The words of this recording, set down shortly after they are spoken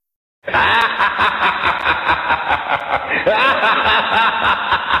Here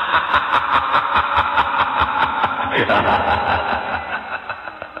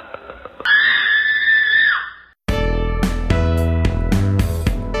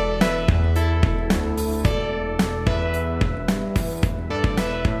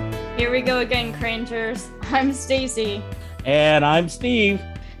we go again, Crangers. I'm Stacy. And I'm Steve.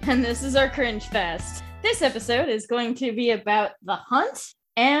 And this is our Cringe Fest. This episode is going to be about The Hunt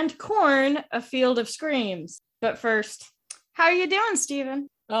and Korn, A Field of Screams. But first, how are you doing, Steven?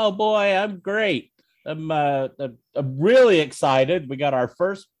 Oh boy, I'm great. I'm really excited. We got our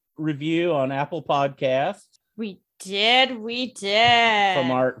first review on Apple Podcasts. We did.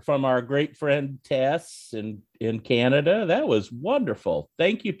 From our great friend Tess in Canada. That was wonderful.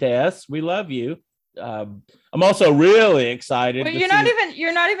 Thank you, Tess. We love you. I'm also really excited. But you're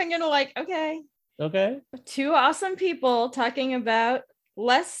not even gonna okay. Two awesome people talking about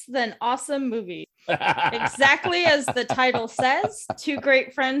less than awesome movies. Exactly as the title says, two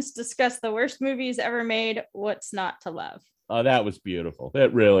great friends discuss the worst movies ever made. What's not to love? Oh, that was beautiful.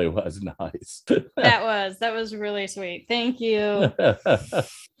 It really was nice. That was really sweet. Thank you.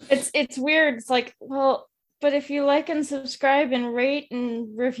 It's weird. It's like, well, but if you like and subscribe and rate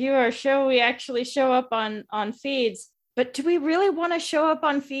and review our show, we actually show up on feeds. But do we really want to show up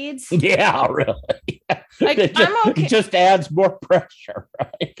on feeds? Yeah, really. Like, I'm okay. It just adds more pressure,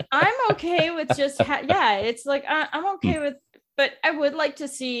 right? I'm okay with just it's like I'm okay with, but I would like to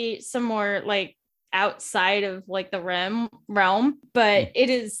see some more like outside of like the realm. But it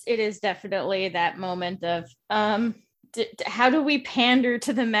is definitely that moment of how do we pander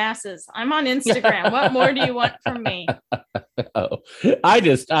to the masses? I'm on Instagram. What more do you want from me? Oh,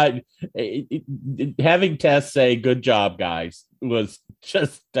 having Tess say "good job, guys" was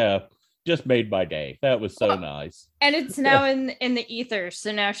just made my day. That was so nice. And it's now in the ether,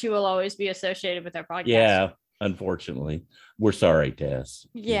 so now she will always be associated with our podcast. Yeah, unfortunately, we're sorry, Tess.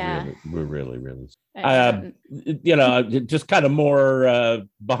 Yeah, we're really just kind of more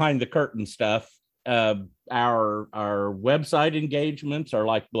behind the curtain stuff. Our website engagements are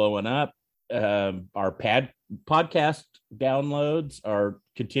like blowing up. Our podcast downloads are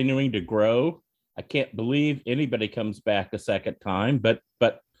continuing to grow. I can't believe anybody comes back a second time, but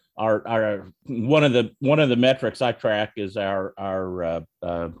our one of the metrics I track is our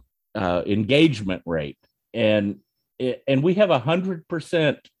engagement rate, and we have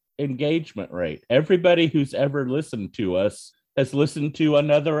 100% engagement rate. Everybody who's ever listened to us has listened to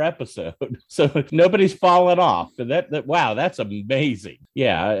another episode, so nobody's fallen off. And wow, that's amazing.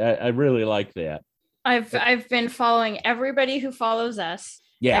 Yeah, I really like that. I've been following everybody who follows us.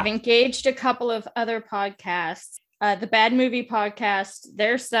 Yeah, I've engaged a couple of other podcasts. The Bad Movie Podcast,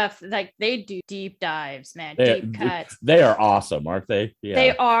 their stuff, like they do deep dives, man, deep cuts. They are awesome, aren't they? Yeah,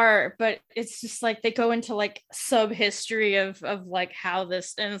 they are. But it's just like they go into like sub history of like how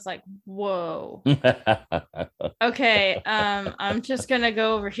this, and it's like, whoa. Okay, I'm just gonna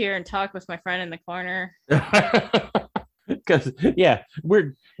go over here and talk with my friend in the corner. Because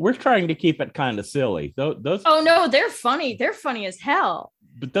we're trying to keep it kind of silly. Those oh no, they're funny. They're funny as hell.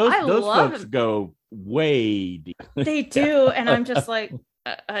 But those folks go way deep. They do, and I'm just like,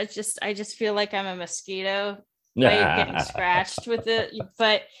 I just feel like I'm a mosquito getting scratched with it.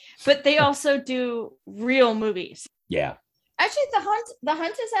 But they also do real movies. Yeah. Actually, The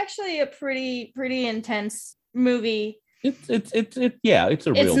Hunt is actually a pretty intense movie. It's a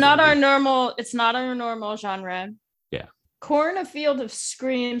real not movie. It's not our normal genre. Yeah. Korn, A Field of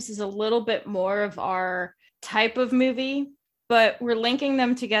Screams is a little bit more of our type of movie, but we're linking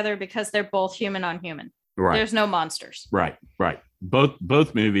them together because they're both human on human. Right. There's no monsters. Right.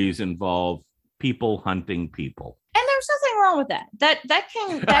 Both movies involve people hunting people. And there's nothing wrong with that. That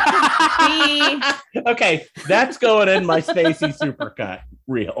could be okay. That's going in my Stacy Supercut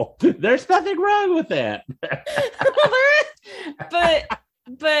reel. There's nothing wrong with that.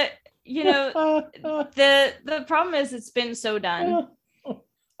 but you know, the problem is it's been so done.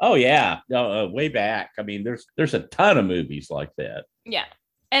 Oh yeah, way back. I mean, there's a ton of movies like that. Yeah,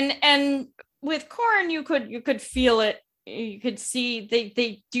 and with Korn, you could feel it. You could see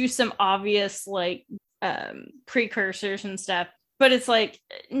they do some obvious like precursors and stuff, but it's like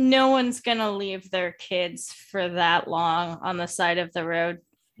no one's gonna leave their kids for that long on the side of the road.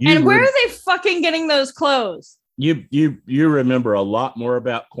 Where are they fucking getting those clothes? You remember a lot more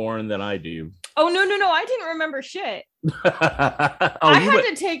about Korn than I do. Oh no! I didn't remember shit. I had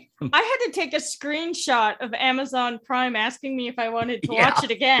to take a screenshot of Amazon Prime asking me if I wanted to watch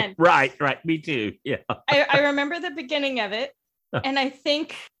it again. Right. Me too. Yeah. I remember the beginning of it, and I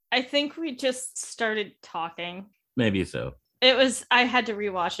think we just started talking. Maybe so. I had to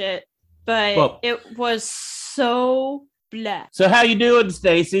rewatch it, but it was so blah. So how you doing,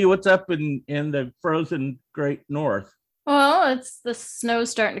 Stacy? What's up in the frozen Great North? Well, it's the snow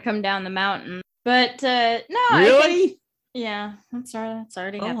starting to come down the mountain, but no, I think Really? yeah, it's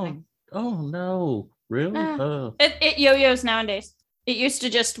already Oh, happening. oh no. Really? Oh. It yo-yos nowadays. It used to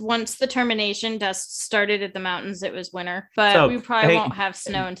just once the termination dust started at the mountains, it was winter, but So, we probably hey, won't have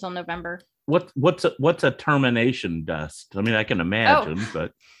snow until November. what's a termination dust? I mean, I can imagine,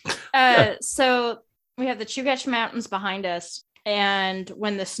 but So we have the Chugach Mountains behind us, and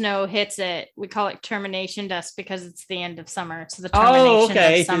when the snow hits it, we call it termination dust because it's the end of summer. It's the termination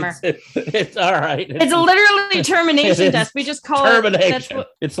of summer. It's all right. It's literally termination dust. We just call termination.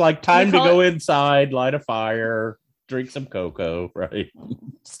 It's like time to go it, inside, light a fire, drink some cocoa, right?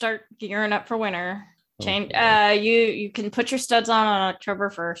 Start gearing up for winter. Change. You can put your studs on October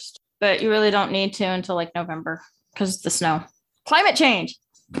 1st, but you really don't need to until like November because of the snow. Climate change.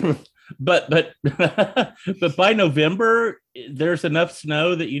 but but by November, there's enough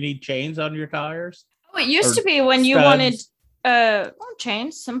snow that you need chains on your tires. Oh, it used to be when you wanted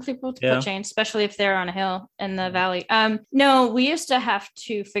chains. Some people put chains, especially if they're on a hill in the valley. No, we used to have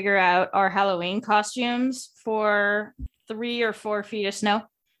to figure out our Halloween costumes for 3 or 4 feet of snow.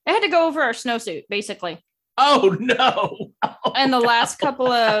 I had to go over our snowsuit, basically. Oh no. And the last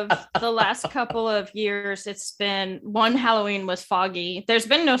couple of years, it's been one Halloween was foggy. There's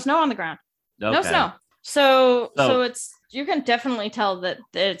been no snow on the ground. Okay. No snow. So it's, you can definitely tell that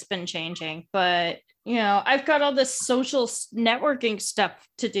it's been changing, but you know, I've got all this social networking stuff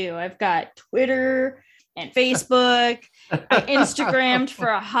to do. I've got Twitter and Facebook. I Instagrammed for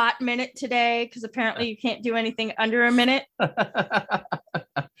a hot minute today because apparently you can't do anything under a minute.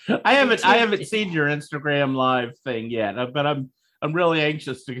 I haven't seen your Instagram live thing yet, but I'm really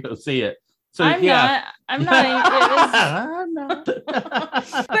anxious to go see it. So I'm not. I'm not.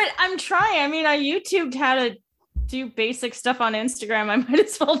 But I'm trying. I mean, I YouTubed how to do basic stuff on Instagram. I might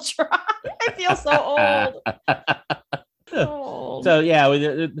as well try. I feel so old. So yeah,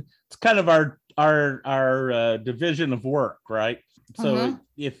 it's kind of our division of work, right? So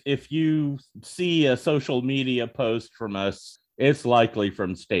if you see a social media post from us, it's likely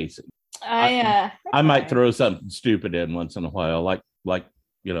from Stacy. I might throw something stupid in once in a while, like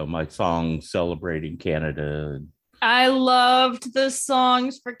you know, my song celebrating Canada. I loved the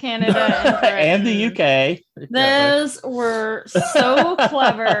songs for Canada and the UK. Those were so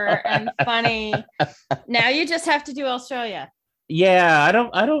clever and funny. Now you just have to do Australia. Yeah, I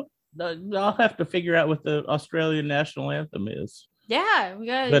don't. I'll have to figure out what the Australian national anthem is. Yeah, we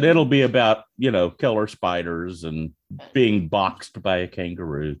got. But it'll be about, you know, killer spiders and being boxed by a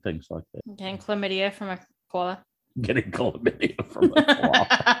kangaroo, things like that. Getting chlamydia from a koala. Getting chlamydia from a koala.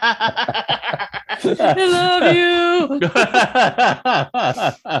 I love you.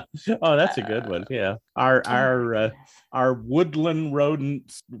 Oh, that's a good one. Yeah, our woodland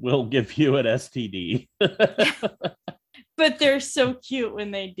rodents will give you an STD. But they're so cute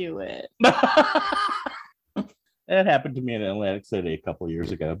when they do it. It happened to me in Atlantic City a couple of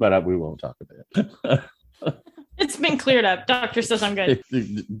years ago, but we won't talk about it. It's been cleared up. Doctor says I'm good.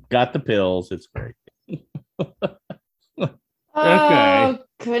 Got the pills. It's great. Okay. Oh,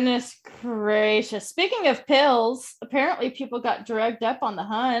 goodness gracious. Speaking of pills, apparently people got dragged up on the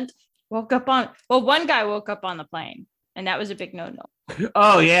hunt. One guy woke up on the plane, and that was a big no-no.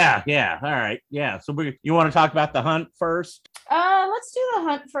 Oh, yeah. All right. Yeah. So you want to talk about the hunt first? Let's do the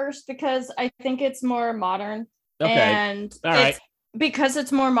hunt first because I think it's more modern. Okay. And all right. Because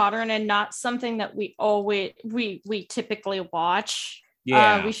it's more modern and not something that we typically watch.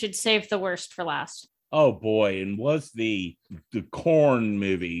 Yeah. We should save the worst for last. Oh boy. And was the Corn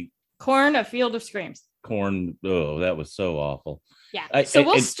movie. Corn, A Field of Screams. Corn. Oh, that was so awful. Yeah.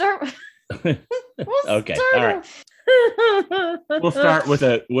 We'll start. Okay. All right. We'll start with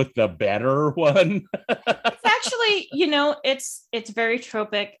the better one. It's actually, you know, it's very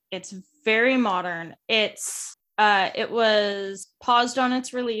tropic. It's very modern. It was paused on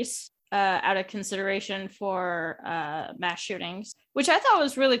its release out of consideration for mass shootings, which I thought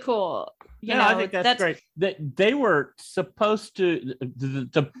was really cool. I think that's great. They were supposed to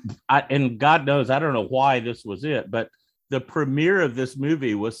and God knows, I don't know why this was it, but the premiere of this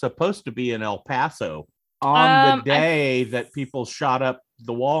movie was supposed to be in El Paso on the day that people shot up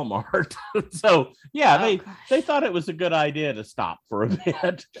the Walmart. So yeah, they thought it was a good idea to stop for a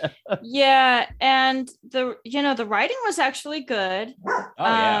bit. Yeah, and the writing was actually good.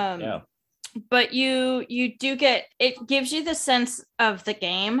 Yeah. But you do get, it gives you the sense of the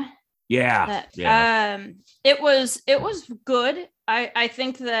game. Yeah. It was good. I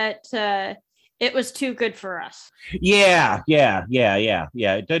think that it was too good for us. Yeah.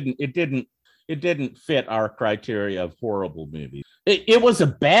 It didn't fit our criteria of horrible movies. It was a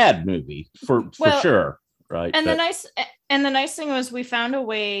bad movie for sure, right? And the nice thing was we found a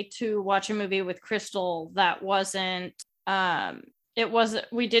way to watch a movie with Crystal that wasn't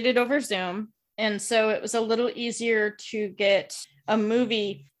we did it over Zoom, and so it was a little easier to get a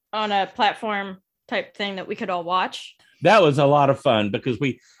movie on a platform type thing that we could all watch. That was a lot of fun because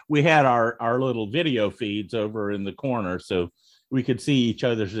we had our little video feeds over in the corner, so we could see each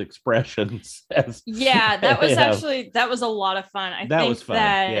other's expressions. That was a lot of fun. I think was fun.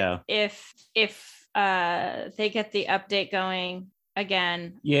 That if they get the update going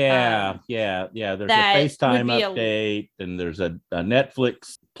again, there's a FaceTime update, and there's a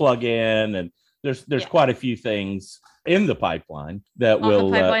Netflix plug-in, and there's quite a few things in the pipeline that will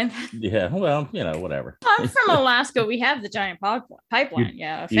whatever. I'm from Alaska. We have the giant pipeline.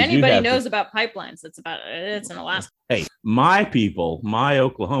 If anybody knows about pipelines, it's in Alaska. Hey, my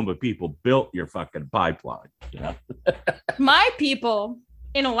Oklahoma people built your fucking pipeline. My people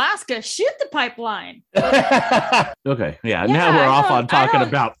in Alaska shoot the pipeline. Okay, now we're off on talking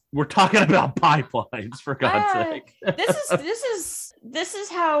about pipelines, for God's sake. This is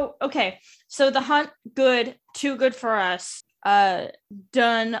how. Okay, so The Hunt, good, too good for us,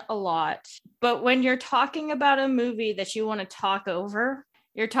 done a lot. But when you're talking about a movie that you want to talk over,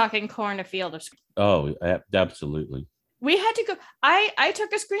 you're talking Corn, A Field of Screams. Oh, absolutely. We had to go. I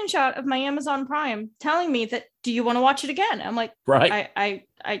took a screenshot of my Amazon Prime telling me that, do you want to watch it again? I'm like, right.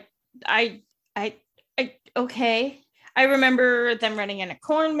 Okay. I remember them running in a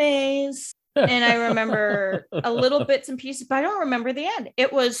corn maze, and I remember a little bits and pieces, but I don't remember the end.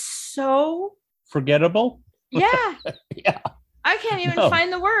 It was so forgettable. Yeah. Yeah. I can't even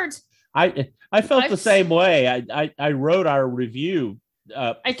find the words. I felt the same way. I wrote our review.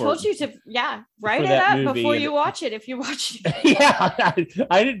 I told you to write it up before you watch it. If you watch it,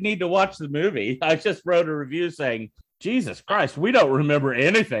 I didn't need to watch the movie. I just wrote a review saying, Jesus Christ, we don't remember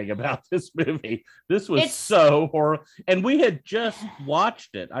anything about this movie. This was so horrible, and we had just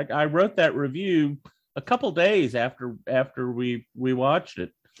watched it. I wrote that review a couple days after we watched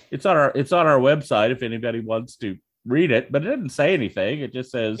it. It's on our website if anybody wants to read it, but it didn't say anything. It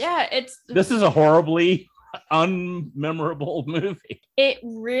just says, this is a horribly unmemorable movie. It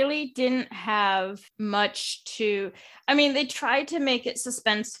really didn't have much to. I mean, they tried to make it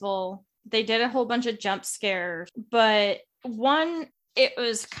suspenseful. They did a whole bunch of jump scares, but it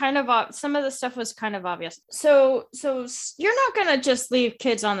was kind of some of the stuff was kind of obvious. So you're not gonna just leave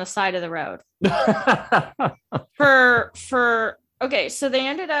kids on the side of the road. Okay, so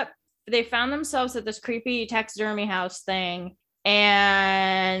they found themselves at this creepy taxidermy house thing,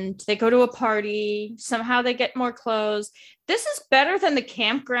 and they go to a party. Somehow they get more clothes. This is better than the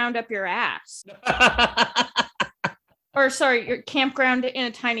campground up your ass. Or sorry, your campground in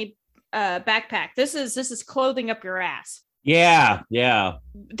a tiny backpack. This is clothing up your ass. Yeah.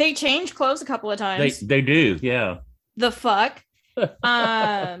 They change clothes a couple of times. They do, yeah. The fuck.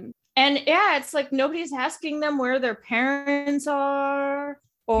 And it's like nobody's asking them where their parents are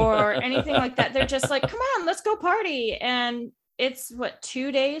or anything like that. They're just like, come on, let's go party. And it's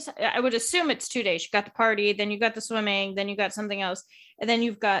 2 days? I would assume it's 2 days. You got the party, then you got the swimming, then you got something else, and then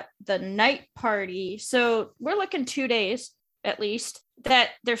you've got the night party. So we're looking 2 days at least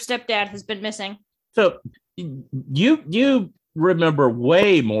that their stepdad has been missing. So you remember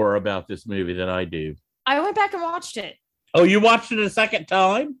way more about this movie than I do. I went back and watched it. Oh, you watched it a second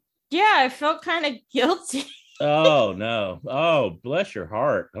time? Yeah, I felt kind of guilty. Oh, no. Oh, bless your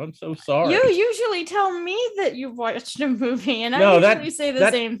heart. I'm so sorry. You usually tell me that you've watched a movie, and I usually say the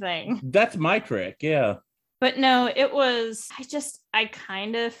same thing. That's my trick, yeah. But no, it was, I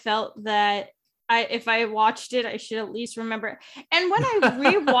kind of felt that if I watched it, I should at least remember. And when I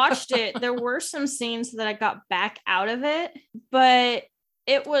rewatched it, there were some scenes that I got back out of it, but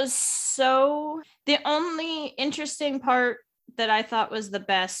it was the only interesting part that I thought was the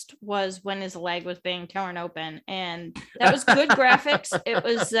best was when his leg was being torn open, and that was good graphics. It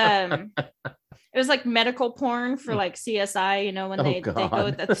was like medical porn for like CSI, when they go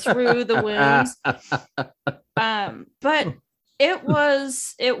through the wounds. But it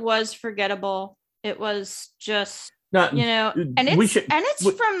was forgettable. It was just and it's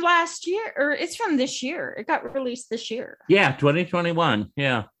from last year, or it's from this year. It got released this year. Yeah, 2021.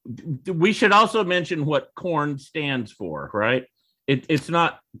 Yeah. We should also mention what CORN stands for, right? It's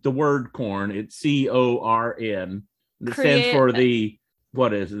not the word corn, it's CORN. It stands for the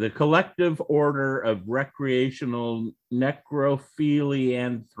Collective Order of Recreational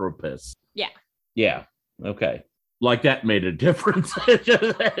Necrophilianthropists. Yeah. Yeah. Okay. Like that made a difference.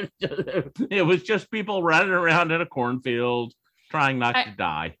 It was just people running around in a cornfield trying not to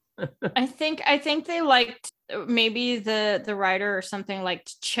die. I think they liked, maybe the writer or something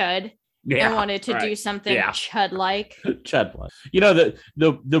liked Chud and wanted to do something Chud like. Chud like.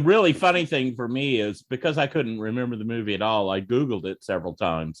 The really funny thing for me is, because I couldn't remember the movie at all, I Googled it several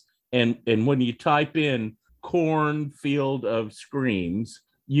times. And when you type in Cornfield of Screams,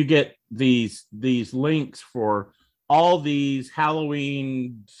 you get these links for all these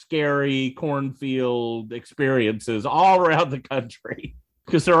Halloween scary cornfield experiences all around the country,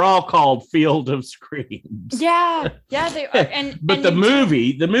 because they're all called Field of Screams. Yeah, they are. But the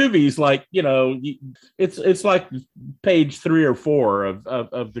movie's like, it's like page 3 or 4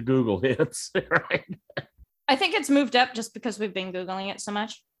 of the Google hits, right? I think it's moved up just because we've been Googling it so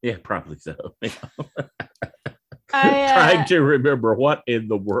much. Yeah, probably so. Trying to remember what in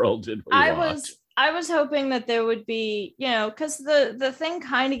the world did we watch. I was hoping that there would be, because the thing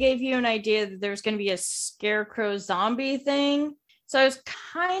kind of gave you an idea that there's going to be a scarecrow zombie thing. So I was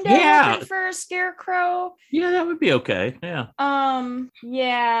kind of hoping for a scarecrow. Yeah, that would be okay. Yeah.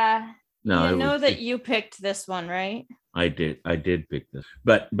 Yeah. No, I know that you picked this one, right? I did pick this,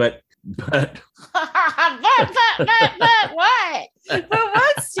 but what? But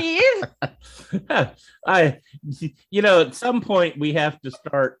what, Steve? At some point we have to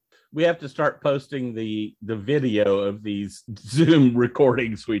start posting the video of these Zoom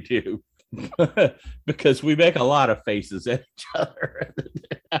recordings we do, because we make a lot of faces at each other.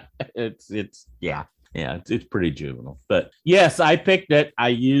 It's pretty juvenile. But yes, I picked it. I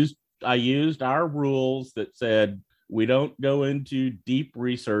used our rules that said we don't go into deep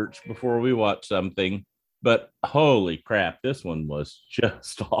research before we watch something. But holy crap, this one was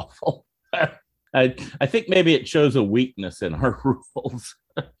just awful. I think maybe it shows a weakness in our rules.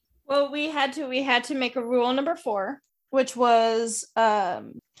 Well, we had to make a rule number 4, which was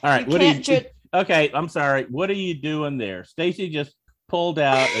all right. Okay, I'm sorry. What are you doing there? Stacy just pulled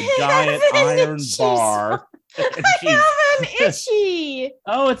out a giant iron bar. I have an itchy.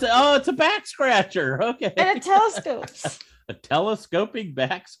 It's a back scratcher. Okay. And a telescope. A telescoping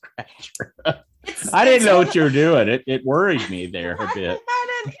back scratcher. I didn't know what you were doing. It worried me there a bit.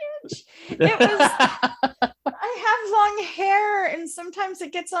 I had an itch. It was. I have long hair, and sometimes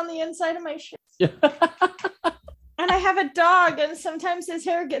it gets on the inside of my shirt. And I have a dog, and sometimes his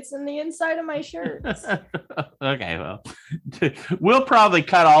hair gets in the inside of my shirts. Okay, well, we'll probably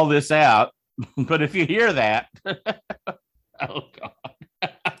cut all this out, but if you hear that, oh God.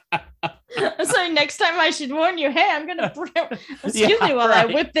 So next time I should warn you, hey, I'm gonna excuse me while I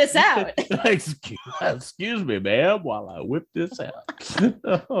whip this out. Excuse me, ma'am, while I whip this out.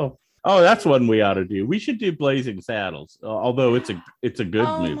 Oh, that's one we ought to do. We should do Blazing Saddles, although it's a good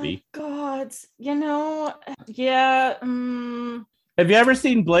movie. Oh my God, yeah. Have you ever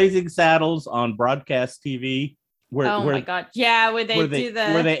seen Blazing Saddles on broadcast TV? My God, yeah, where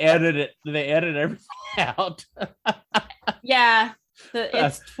they edit everything out. Yeah.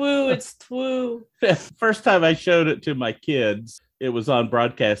 It's twoo. First time I showed it to my kids, it was on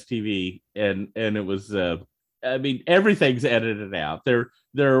broadcast TV, and it was everything's edited out. They're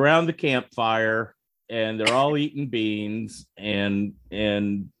around the campfire and they're all eating beans, and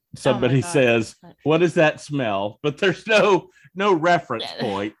somebody says, "What does that smell?" But there's no reference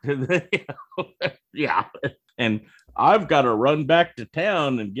point. Yeah. And I've got to run back to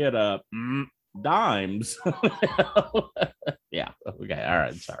town and get a dimes. Yeah. Okay. All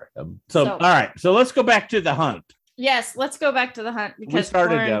right. Sorry. All right. So let's go back to the hunt. Yes, let's go back to the hunt, because we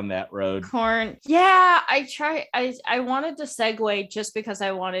started down that road. Corn. Yeah, I wanted to segue just because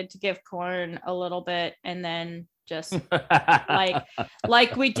I wanted to give Corn a little bit, and then just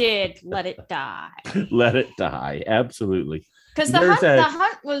like we did, let it die. Let it die. Absolutely. Because the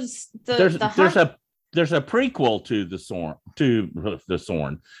hunt was there's a prequel to the Sorn.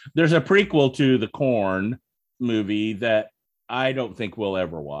 There's a prequel to the Corn movie that I don't think we'll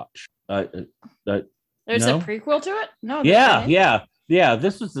ever watch. There's a prequel to it? No. Yeah.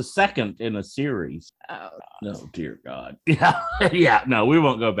 This is the second in a series. Oh no, dear God. Yeah. No, we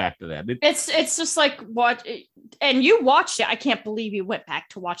won't go back to that. It's just like watch, and you watched it. I can't believe you went back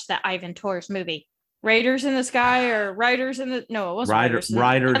to watch that Ivan Tors movie, Raiders in the Sky, or Riders in the. No, it wasn't Riders in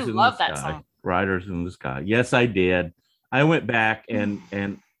the Sky. Song. Riders in the Sky. Yes, I did. I went back and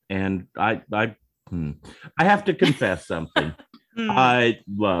I have to confess something. I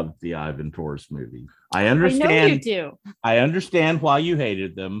loved the Ivan Tors movie. I understand. I know you do. I understand why you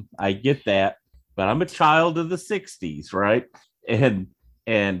hated them. I get that, but I'm a child of the 60s, right?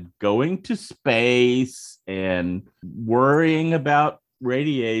 And going to space and worrying about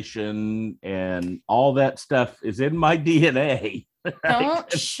radiation and all that stuff is in my DNA.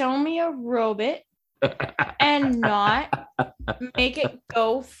 Don't show me a robot and not make it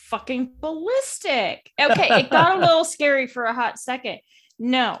go fucking ballistic. Okay, it got a little scary for a hot second.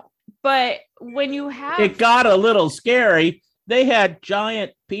 No, but when you have it got a little scary. They had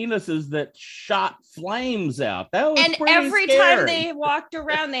giant penises that shot flames out. That was and pretty every scary. time they walked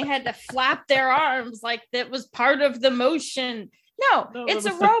around, they had to flap their arms like that was part of the motion. No, it's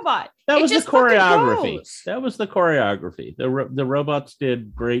a robot. That was the choreography. That was the choreography. The robots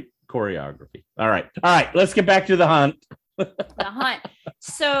did great choreography. All right. Let's get back to the hunt. The hunt.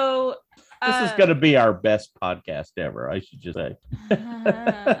 So this is going to be our best podcast ever, I should just say.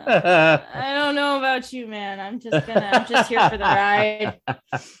 I don't know about you, man. I'm just here for the ride.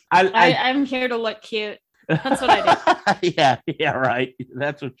 I'm here to look cute. That's what I do. Yeah, right.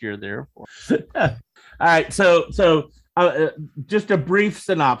 That's what you're there for. All right. So just a brief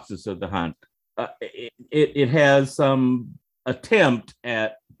synopsis of the hunt. It has some attempt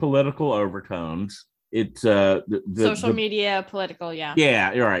at political overtones. It's social media, political, yeah.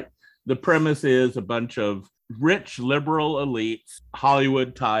 Yeah, you're right. The premise is a bunch of rich liberal elites,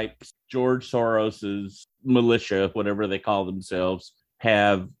 Hollywood types, George Soros's militia, whatever they call themselves,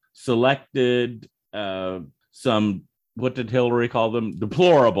 have selected some, what did Hillary call them?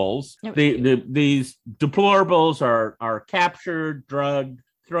 Deplorables. These deplorables are captured, drugged,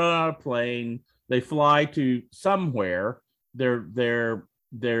 thrown on a plane. They fly to somewhere. They're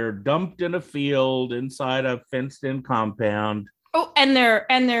dumped in a field inside a fenced-in compound. Oh, and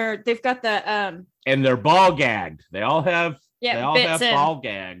they've got the and they're ball gagged. They all have ball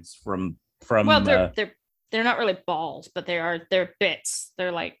gags from well, they're not really balls, but they're bits.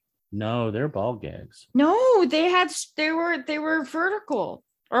 They're like, no, they're ball gags. No, they were vertical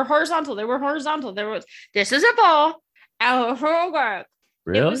or horizontal. They were horizontal. This is a ball.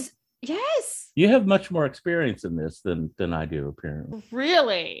 Really? Yes. You have much more experience in this than I do, apparently.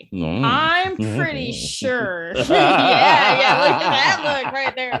 Really? I'm pretty sure. Yeah. Look at that look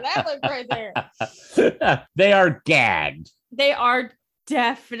right there. That look right there. They are gagged. They are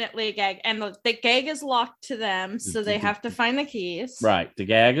definitely gagged. And the gag is locked to them, so they have to find the keys. Right. The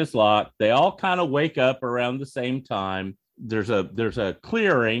gag is locked. They all kind of wake up around the same time. There's a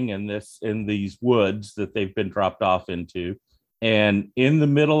clearing in these woods that they've been dropped off into. And in the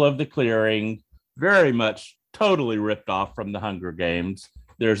middle of the clearing, very much totally ripped off from the Hunger Games,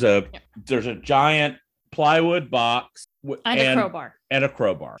 there's a giant plywood box and a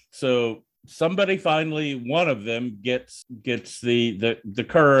crowbar. So somebody finally, one of them gets the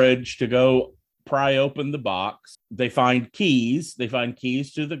courage to go pry open the box. They find keys. They find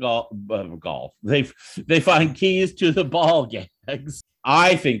keys to the golf. They find keys to the ball gags.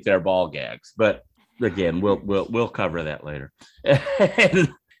 I think they're ball gags, but again, we'll cover that later.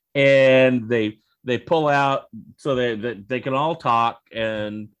 and they pull out, so they can all talk,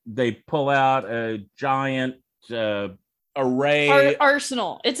 and they pull out a giant array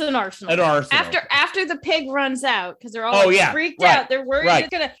arsenal. It's an arsenal. After the pig runs out, because they're all freaked out. They're worried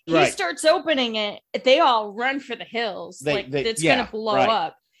he starts opening it. They all run for the hills. It's gonna blow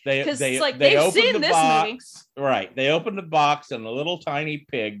up. Because they've seen this movie. Right. They open the box and a little tiny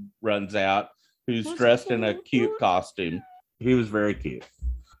pig runs out who's dressed in a cute costume. He was very cute.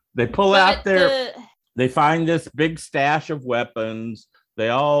 They pull out they find this big stash of weapons. They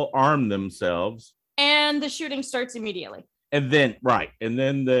all arm themselves. And the shooting starts immediately. And then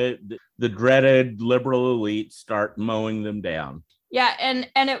the dreaded liberal elites start mowing them down. Yeah, and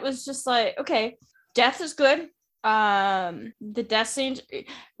it was just like, okay, death is good. The death scenes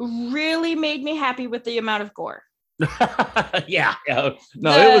really made me happy with the amount of gore. Yeah. No,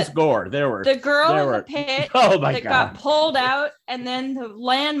 it was gore. There were the girl in the pit that got pulled out, and then the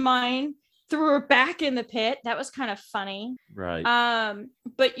landmine threw her back in the pit. That was kind of funny. Right.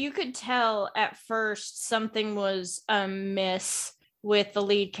 But you could tell at first something was amiss with the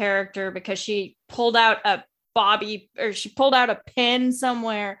lead character, because she pulled out a pin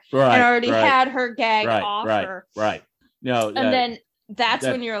somewhere and already had her gag off her. Right. No, and then that's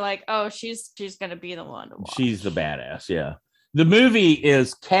when you're like, oh, she's gonna be the one to watch. She's the badass. Yeah. The movie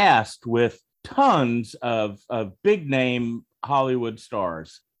is cast with tons of big name Hollywood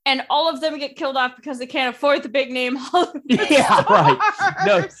stars. And all of them get killed off because they can't afford the big name Hollywood stars. Right.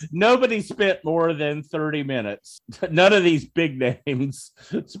 No, stars. Nobody spent more than 30 minutes. None of these big names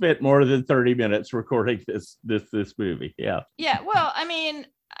spent more than 30 minutes recording this movie. Yeah. Yeah. Well, I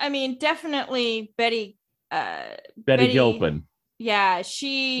mean, definitely Betty Gilpin. Yeah,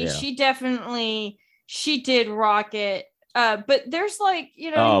 she definitely did rock it. But there's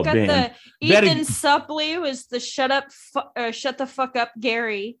you've got the Ethan Suplee was the shut the fuck up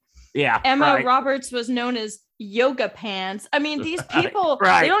Gary. Yeah. Emma Roberts was known as Yoga Pants. I mean, these people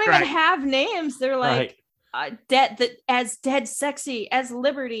they don't even have names. They're like as Dead Sexy, as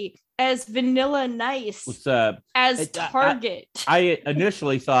Liberty, as Vanilla Nice, as Target. I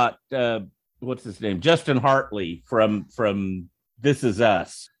initially thought, what's his name, Justin Hartley from This Is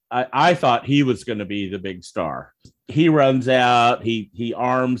Us. I thought he was going to be the big star. He runs out, he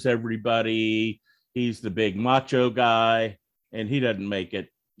arms everybody, he's the big macho guy, and he doesn't make it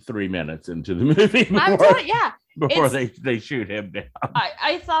 3 minutes into the movie before they shoot him down.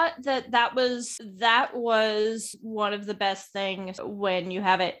 I thought that was one of the best things when you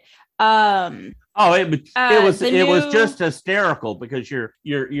have it. It was just hysterical because you're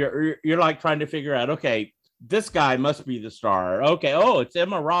like trying to figure out, okay, this guy must be the star. Okay, it's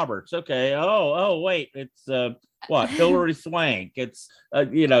Emma Roberts. Okay, wait, it's Hilary Swank. It's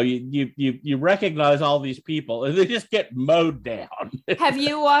you recognize all these people and they just get mowed down. Have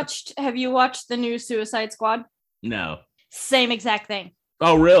you watched the new Suicide Squad? No. Same exact thing.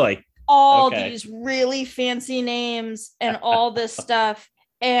 Oh, really? These really fancy names and all this stuff,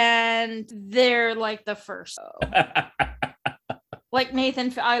 and they're like the first. Like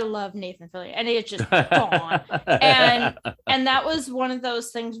Nathan, I love Nathan Fillion, and it's just gone. And that was one of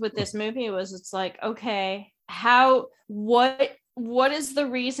those things with this movie it's like, okay, what is the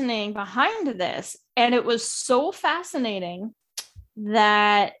reasoning behind this? And it was so fascinating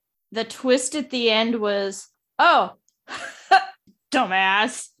that the twist at the end was,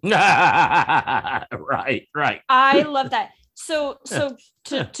 dumbass. Right. I love that. So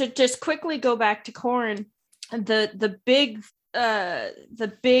to just quickly go back to Corn, the big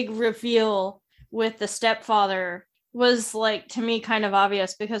reveal with the stepfather was, like, to me kind of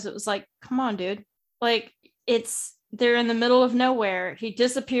obvious, because it was like, come on, dude, like, they're in the middle of nowhere. He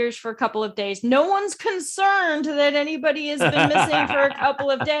disappears for a couple of days. No one's concerned that anybody has been missing for a couple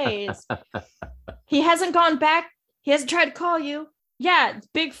of days. He hasn't gone back. He hasn't tried to call you. Yeah,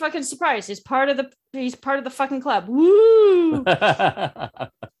 big fucking surprise. He's part of the fucking club. Woo!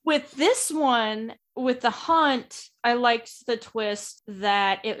 With this one, with the Hunt, I liked the twist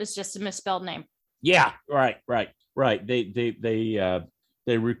that it was just a misspelled name. Yeah, right.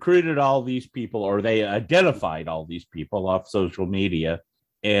 They recruited all these people, or they identified all these people off social media,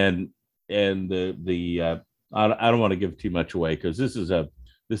 and the I don't want to give too much away because this is a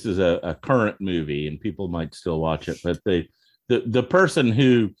current movie and people might still watch it, but the person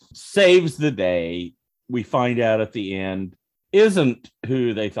who saves the day, we find out at the end, isn't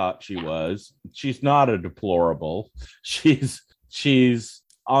who they thought she was. She's not a deplorable. She's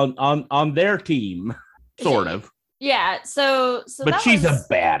on their team, sort of. Yeah, so but she's a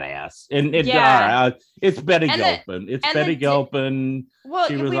badass, and it's Betty Gilpin. It's Betty Gilpin. Well,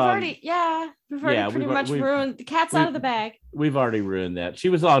 we've already pretty much ruined the cat's out of the bag. We've already ruined that. She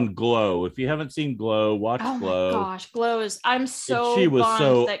was on Glow. If you haven't seen Glow, watch Glow. Oh my gosh, Glow is. I'm so she was bummed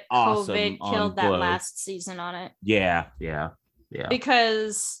so that awesome COVID killed that last season on it. Yeah.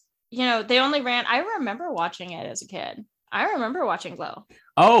 Because they only ran. I remember watching it as a kid. I remember watching Glow.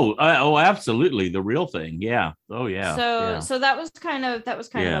 Oh, absolutely, the real thing. Yeah. Oh, yeah. So that was kind of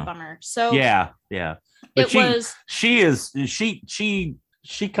a bummer. So yeah. But she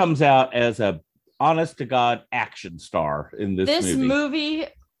comes out as a honest to God action star in this movie. This movie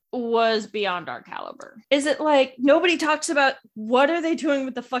was beyond our caliber. Is it like nobody talks about what are they doing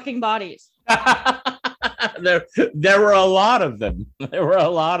with the fucking bodies? There were a lot of them.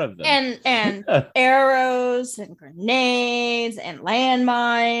 And arrows and grenades and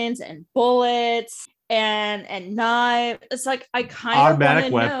landmines and bullets and knives. It's like I kind of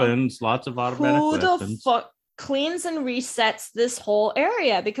automatic weapons, lots of automatic weapons. Who the fuck cleans and resets this whole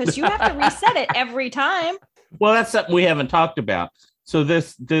area? Because you have to reset it every time. Well, that's something we haven't talked about. So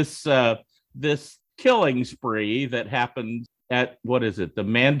this killing spree that happened at, what is it? The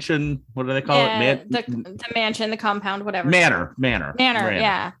mansion? What do they call it? The mansion, the compound, whatever. Manor.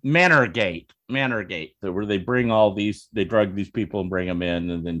 Yeah. Manor Gate, where they bring all these, they drug these people and bring them in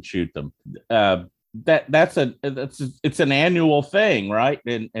and then shoot them. It's an annual thing, right?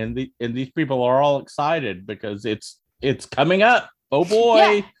 And these people are all excited because it's coming up. Oh boy.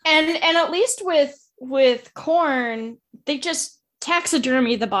 Yeah. And at least with Corn, they just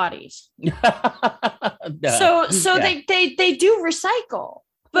taxidermy the bodies. So they do recycle.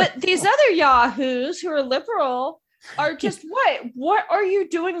 But these other yahoos who are liberal are just what are you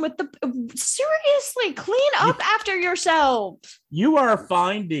doing with the seriously clean up after yourselves? You are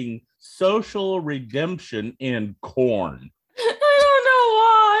finding social redemption in Corn. I don't know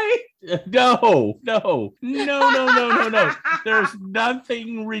why. No. There's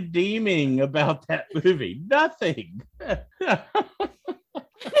nothing redeeming about that movie. Nothing.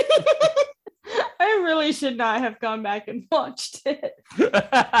 I really should not have gone back and watched it.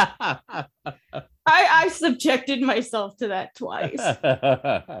 I subjected myself to that twice.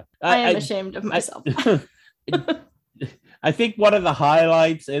 I am ashamed of myself. I think one of the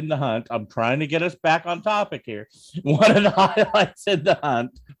highlights in the hunt, I'm trying to get us back on topic here. One of the highlights in the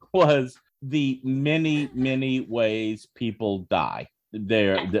hunt was the many ways people die.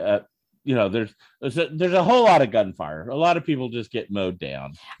 There's a whole lot of gunfire. A lot of people just get mowed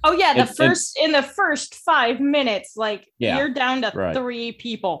down. Oh yeah, in the first 5 minutes, you're down to 3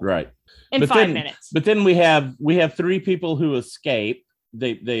 people. Right. In 5 minutes. But then we have 3 people who escape.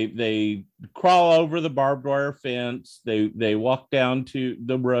 They crawl over the barbed wire fence. They walk down to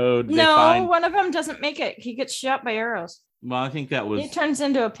the road. One of them doesn't make it. He gets shot by arrows. Well, I think that was. He turns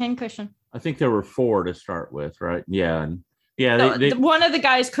into a pincushion. I think there were 4 to start with, right? Yeah, one of the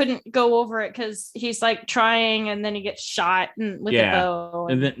guys couldn't go over it because he's trying, and then he gets shot with a bow,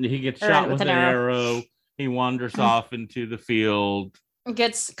 and then he gets shot with an arrow. He wanders off into the field.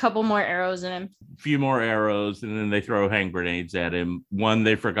 Gets a couple more arrows in him. A few more arrows, and then they throw hand grenades at him. One,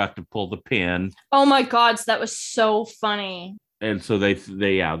 they forgot to pull the pin. Oh my God, that was so funny. And so they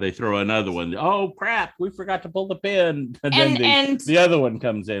throw another one. Oh crap, we forgot to pull the pin. And then the other one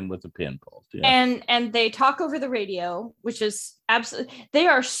comes in with the pin pulled. Yeah. And they talk over the radio, which is absolutely,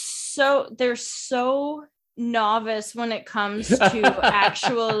 they're so novice when it comes to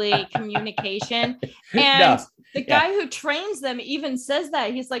actually communication. And the guy who trains them even says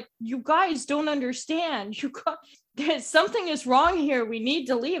that. He's like, you guys don't understand. Something is wrong here. We need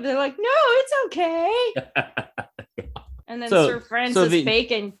to leave. They're like, no, it's okay. And then Sir Francis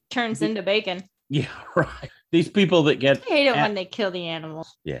Bacon turns into bacon. Yeah, right. These people that get... I hate it when they kill the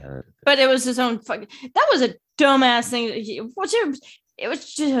animals. Yeah. But it was his own fucking... That was a dumbass thing. It was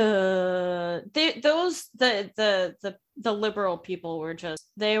just... the liberal people were just...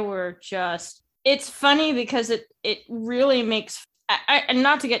 They were just... It's funny because it really makes... and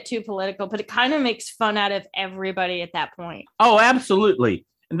not to get too political, but it kind of makes fun out of everybody at that point. Oh, absolutely.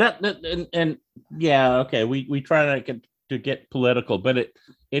 And yeah, okay. We try not to get political, but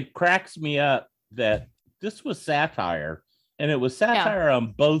it cracks me up that this was satire, and it was satire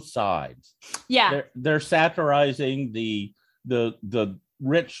on both sides. Yeah, they're satirizing the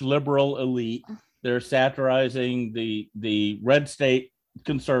rich liberal elite. They're satirizing the red state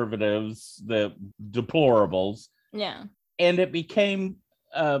conservatives, the deplorables. Yeah, and it became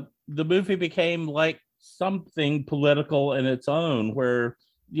the movie became like something political in its own, where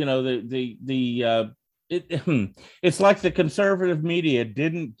it's like the conservative media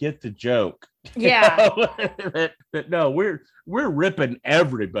didn't get the joke. Yeah. that no, we're ripping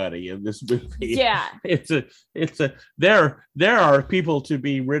everybody in this movie. Yeah. There are people to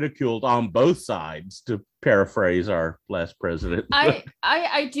be ridiculed on both sides, to paraphrase our last president.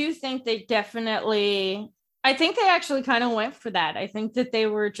 I do think they definitely... I think they actually kind of went for that. I think that they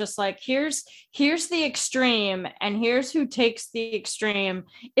were just like, here's the extreme, and here's who takes the extreme.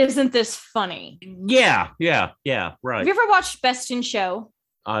 Isn't this funny? Yeah, right. Have you ever watched Best in Show?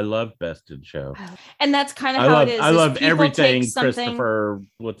 I love Best in Show. And that's kind of how it is. I love everything Christopher,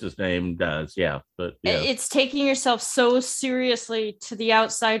 what's his name, does. Yeah, but it's taking yourself so seriously to the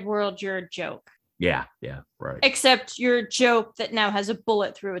outside world, you're a joke. Yeah, right. Except you're a joke that now has a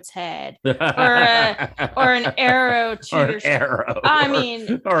bullet through its head, or an arrow to your arrow. I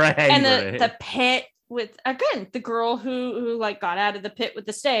mean, or a and the pit with, again, the girl who got out of the pit with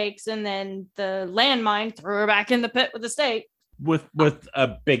the stakes, and then the landmine threw her back in the pit with the stake with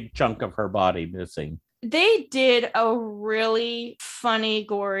a big chunk of her body missing. They did a really funny,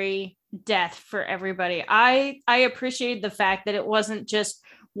 gory death for everybody. I appreciated the fact that it wasn't just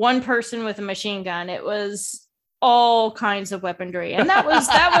one person with a machine gun. It was all kinds of weaponry. And that was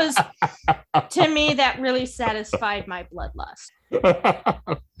to me, that really satisfied my bloodlust.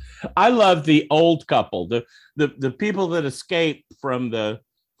 I love the old couple, the people that escape from the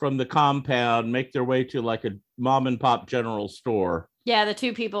compound, make their way to like a mom and pop general store. Yeah, the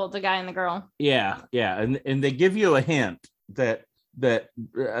 2 people, the guy and the girl. Yeah. And they give you a hint that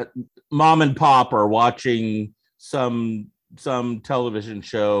mom and pop are watching some television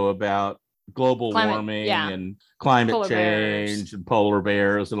show about global warming and climate polar change bears. And polar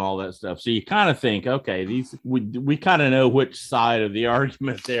bears and all that stuff. So you kind of think, okay, we kind of know which side of the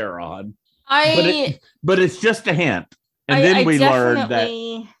argument they're on. But it's just a hint. And then we learned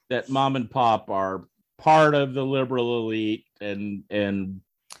that mom and pop are part of the liberal elite, and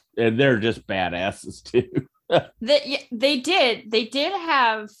they're just badasses too. They did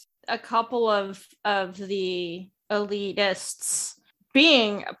have a couple of the elitists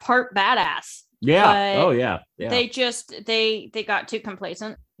being part badass. Yeah. But Oh yeah. Yeah. they just they got too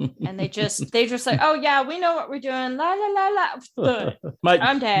complacent, and they just like, oh yeah, we know what we're doing. La la la la.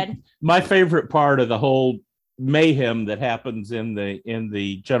 I'm dead. My favorite part of the whole mayhem that happens in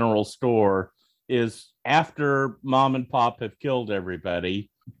the general store is after Mom and Pop have killed everybody.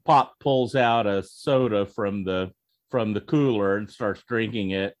 Pop pulls out a soda from the cooler and starts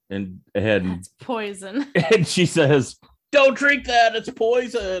drinking it, and That's poison. and she says, "Don't drink that, it's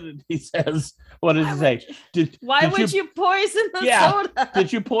poison." And he says, what does he say? Why would you poison the soda?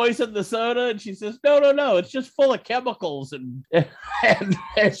 Did you poison the soda? And she says, no, it's just full of chemicals and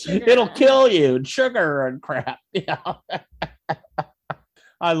it'll kill you, and sugar and crap. Yeah.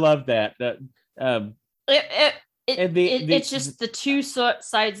 I love that. It's just the two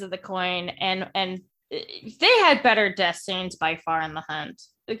sides of the coin, and they had better death scenes by far in The Hunt.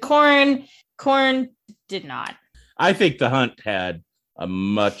 Corn did not. I think The Hunt had a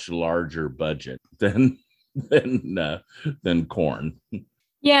much larger budget than Corn.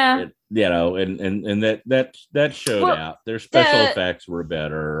 Yeah. And that showed out. Their special effects were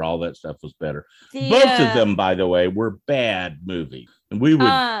better. All that stuff was better. Both of them, by the way, were bad movies. And we would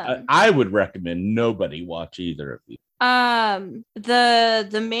I would recommend nobody watch either of these.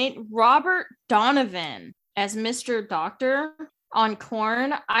 The main Robert Donovan as Mr. Doctor on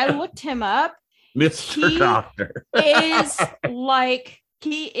Corn, I looked him up. Mr. Doctor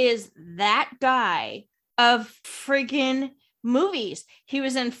he is that guy of friggin' movies. He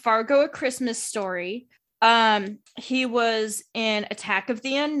was in Fargo: A Christmas Story. He was in Attack of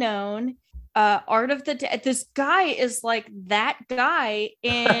the Unknown, Art of the Dead. This guy is like that guy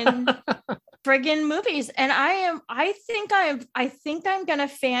in friggin' movies, and I think I'm gonna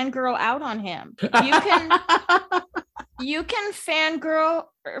fangirl out on him. You can fangirl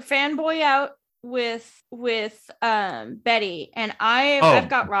or fanboy out with Betty, and I've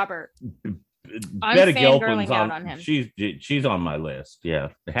got Robert. I'm Betty fangirling Gilpin's out on him. She's on my list. Yeah,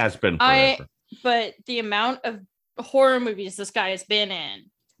 it has been forever. But the amount of horror movies this guy has been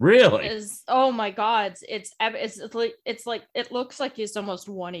in really is, oh my god, it's like it looks like he's almost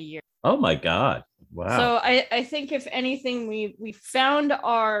one a year. Oh my god. Wow. So I think if anything, we found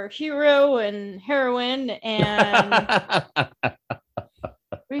our hero and heroine, and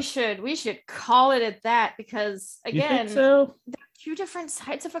we should call it at that, because again, they're two different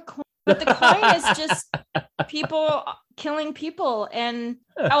sides of a coin. But the coin is just people killing people. And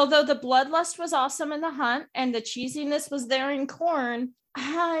although the bloodlust was awesome in The Hunt and the cheesiness was there in Corn,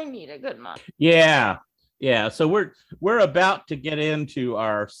 I need a good month. Yeah. So we're about to get into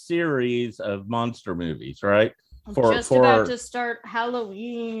our series of monster movies, right? About to start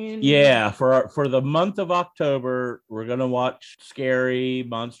Halloween. Yeah, for the month of October, we're gonna watch scary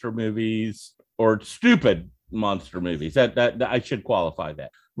monster movies, or stupid monster movies. That I should qualify that.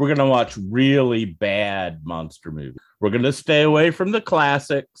 We're gonna watch really bad monster movies. We're gonna stay away from the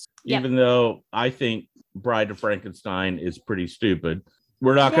classics, even though I think Bride of Frankenstein is pretty stupid.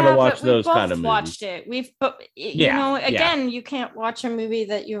 We're not going to watch those kind of movies. Watched it. You can't watch a movie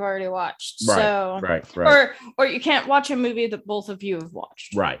that you've already watched. Right. Or you can't watch a movie that both of you have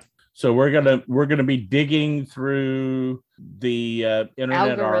watched. Right. So we're gonna be digging through the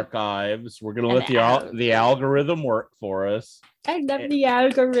internet archives. We're gonna let the algorithm work for us. I love the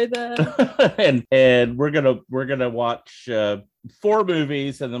algorithm. and we're gonna watch 4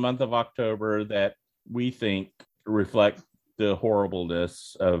 movies in the month of October that we think reflect the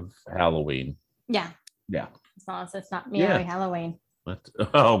horribleness of Halloween. Yeah. As long as it's not Meowie Halloween.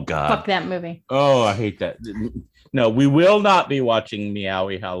 Oh God! Fuck that movie. Oh, I hate that. No, we will not be watching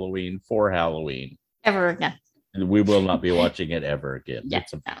Meowie Halloween for Halloween ever again. We will not be watching it ever again. Yeah.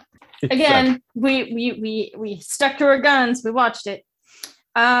 Again, we stuck to our guns. We watched it.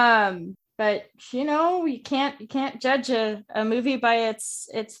 But you can't judge a movie by its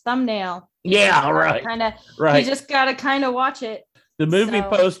thumbnail. Yeah, right. Right. You just gotta kind of watch it. The movie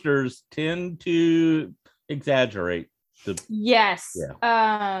posters tend to exaggerate. Yes. Yeah.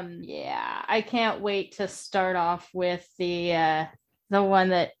 I can't wait to start off with the one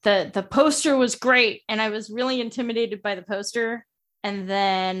that the poster was great, and I was really intimidated by the poster, and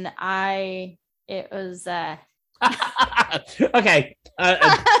then it was okay.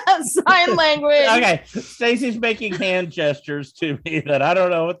 Sign language. Okay. Stacy's making hand gestures to me that I don't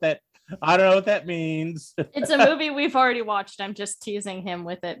know what that means. It's a movie we've already watched. I'm just teasing him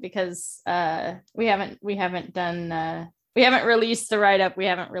with it because we haven't released the write-up. We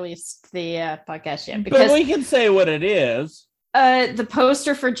haven't released the podcast yet. Because but we can say what it is. The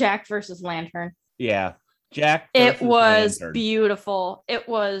poster for Jack versus Lantern. Yeah. Jack. It was beautiful. It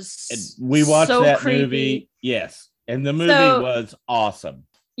was. We watched that creepy. movie. Yes. And the movie was awesome.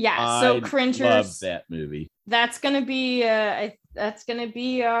 Yeah, so I cringers. love that movie. That's gonna be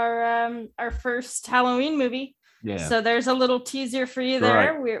our first Halloween movie. Yeah. So there's a little teaser for you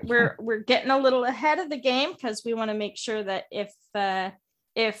there. Right. We're getting a little ahead of the game because we want to make sure that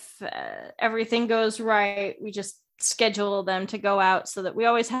if everything goes right, we just schedule them to go out so that we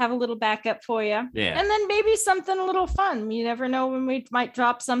always have a little backup for you. Yeah. And then maybe something a little fun. You never know when we might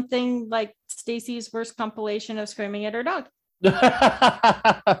drop something like Stacy's worst compilation of screaming at her dog.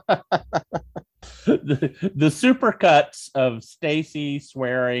 the supercuts of Stacy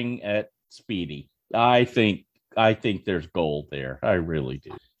swearing at Speedy. I think there's gold there. I really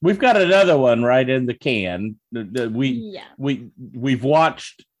do. We've got another one right in the can. We've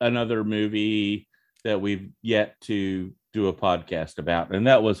watched another movie that we've yet to do a podcast about, and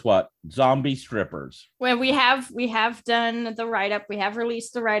that was what? Zombie Strippers. Well, we have done the write-up. We have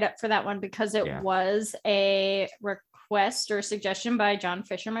released the write-up for that one because it was a request or suggestion by John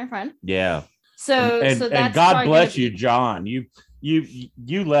Fisher, my friend. Yeah. So and God bless you, John. You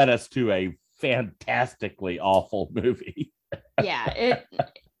led us to a fantastically awful movie. Yeah,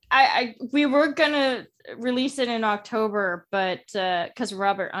 we were gonna release it in October, but because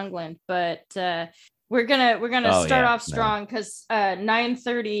Robert Englund, but we're gonna start off strong because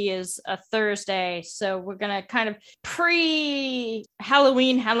 9:30 is a Thursday, so we're gonna kind of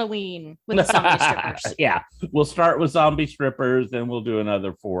pre-Halloween with the Zombie Strippers. Yeah, we'll start with Zombie Strippers, then we'll do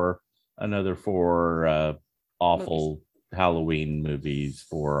another four awful movies. Halloween movies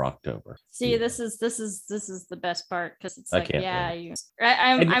for October. See, this is the best part because it's like,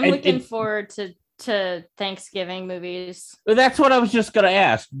 I'm looking forward to Thanksgiving movies. That's what I was just going to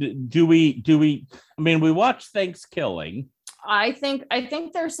ask. Do we? I mean, we watched Thanksgiving. I think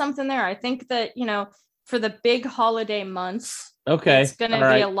there's something there. I think that for the big holiday months, it's going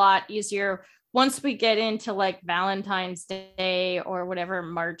to be a lot easier once we get into like Valentine's Day or whatever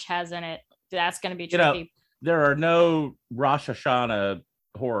March has in it. That's going to be tricky. There are no Rosh Hashanah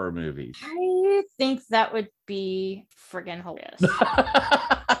horror movies. I think that would be friggin' hilarious.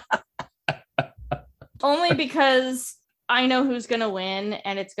 Only because I know who's going to win,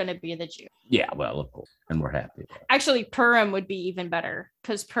 and it's going to be the Jew. Yeah, well, of course. And we're happy. Actually, Purim would be even better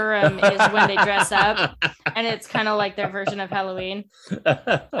because Purim is when they dress up, and it's kind of like their version of Halloween.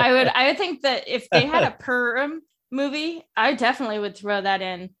 I think that if they had a Purim movie, I definitely would throw that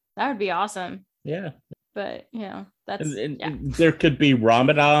in. That would be awesome. Yeah. But, that's... There could be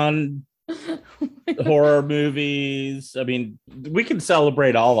Ramadan horror movies. I mean, we can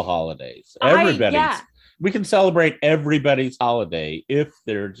celebrate all the holidays. We can celebrate everybody's holiday if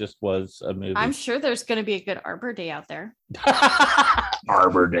there just was a movie. I'm sure there's going to be a good Arbor Day out there.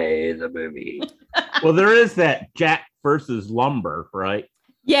 Arbor Day, the movie. Well, there is that Jack versus Lumber, right?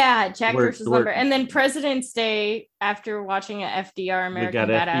 Yeah, Jack versus Lumber. And then President's Day, after watching a FDR American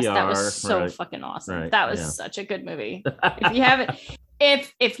Badass, that was so fucking awesome. Right, that was such a good movie.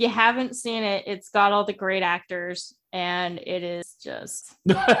 If you haven't seen it, it's got all the great actors, and it is just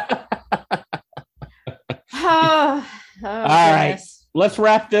all right. Let's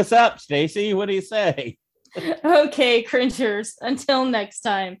wrap this up, Stacy. What do you say? Okay, cringers. Until next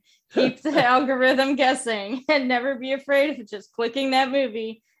time. Keep the algorithm guessing and never be afraid of just clicking that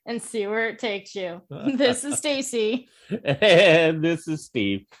movie and see where it takes you. This is Stacy. And this is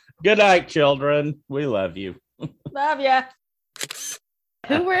Steve. Good night, children. We love you. Love ya.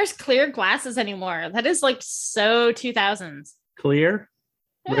 Who wears clear glasses anymore? That is like so 2000s. Clear?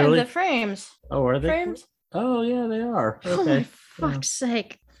 Yeah, really? The frames. Oh, are they? Frames? Oh, yeah, they are. Okay. Oh, my fuck's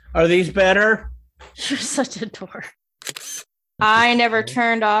sake. Are these better? You're such a dork. I never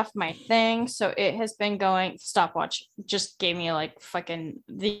turned off my thing, so it has been going. Stopwatch just gave me like fucking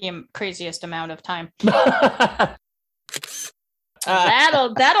the craziest amount of time.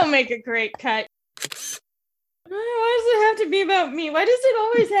 That'll make a great cut. Why does it have to be about me? Why does it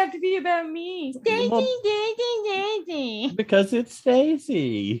always have to be about me? Stacy. Because it's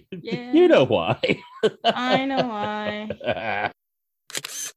Stacy. Yeah. You know why. I know why.